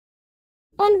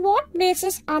On what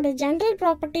basis are the general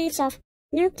properties of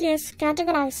nucleus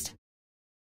categorized?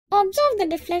 Observe the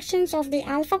deflections of the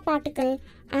alpha particle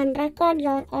and record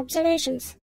your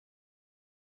observations.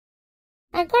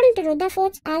 According to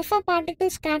Rutherford's alpha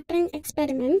particle scattering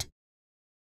experiment,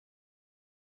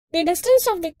 the distance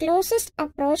of the closest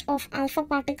approach of alpha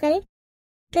particle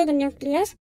to the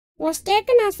nucleus was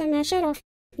taken as a measure of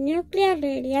nuclear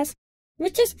radius,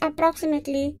 which is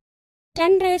approximately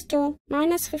 10 raised to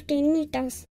minus 15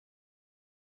 meters.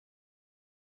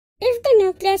 If the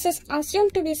nucleus is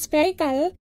assumed to be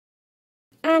spherical,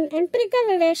 an empirical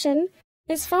relation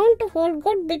is found to hold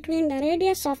good between the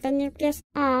radius of the nucleus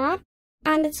r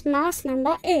and its mass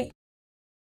number a.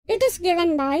 It is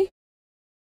given by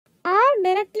r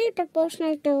directly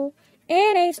proportional to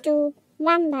a raised to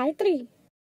 1 by 3.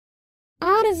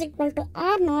 R is equal to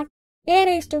r naught a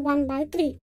raised to 1 by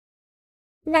 3,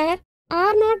 where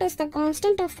r naught is the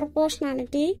constant of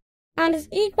proportionality and is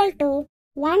equal to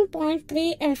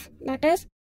 1.3 f, that is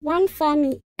 1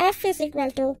 Fermi. F is equal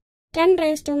to 10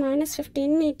 raised to minus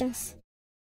 15 meters.